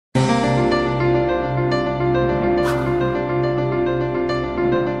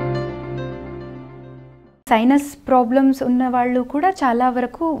Sinus problems ఉన్న వాళ్ళు కూడా చాలా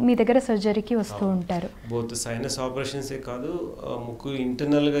వరకు మీ దగ్గర సర్జరీకి వస్తూ ఉంటారు. బోత్ సైనస్ ఆపరేషన్సే కాదు, ముక్కు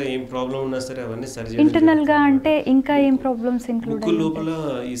ఇంటర్నల్గా ఏం ప్రాబ్లం ఉన్నా సరే అవన్నీ సర్జరీ. ఇంటర్నల్గా అంటే ఇంకా ఏం ప్రాబ్లమ్స్ ఇంక్లూడ్? ముక్కు లోపల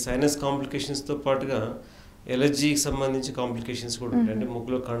ఈ సైనస్ కాంప్లికేషన్స్తో పాటుగా ఎలర్జీకి సంబంధించి కాంప్లికేషన్స్ కూడా ఉంటాయి. అంటే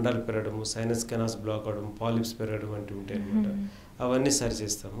ముక్కులో కండాలు పెరగడము, సైనస్ కెనాల్స్ బ్లాక్ అవడం, పాలిప్స్ పెరగడం వంటివి ఉంటాయి అన్నమాట. అవన్నీ సరి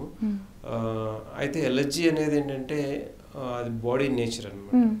చేస్తాము. అయితే ఎలర్జీ అనేది ఏంటంటే అది బాడీ నేచర్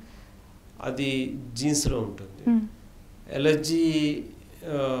అన్నమాట. అది జీన్స్లో ఉంటుంది.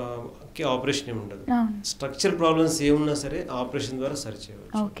 ఎలర్జీకి ఆపరేషన్ ఏమి ఉండదు. స్ట్రక్చర్ ప్రాబ్లమ్స్ ఏమున్నా సరే ఆపరేషన్ ద్వారా సరి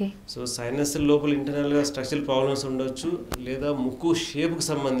చేయవచ్చు. సో సైనస్ లోపల ఇంటర్నల్గా స్ట్రక్చరల్ ప్రాబ్లమ్స్ ఉండొచ్చు, లేదా ముక్కు షేప్కి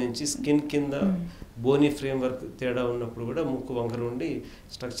సంబంధించి స్కిన్ కింద బోనీ ఫ్రేమ్ వర్క్ తేడా ఉన్నప్పుడు కూడా ముక్కు వంకర ఉండి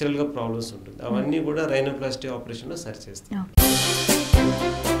స్ట్రక్చరల్గా ప్రాబ్లమ్స్ ఉంటుంది. అవన్నీ కూడా రైనోప్లాస్టీ ఆపరేషన్లో సరి చేస్తాం.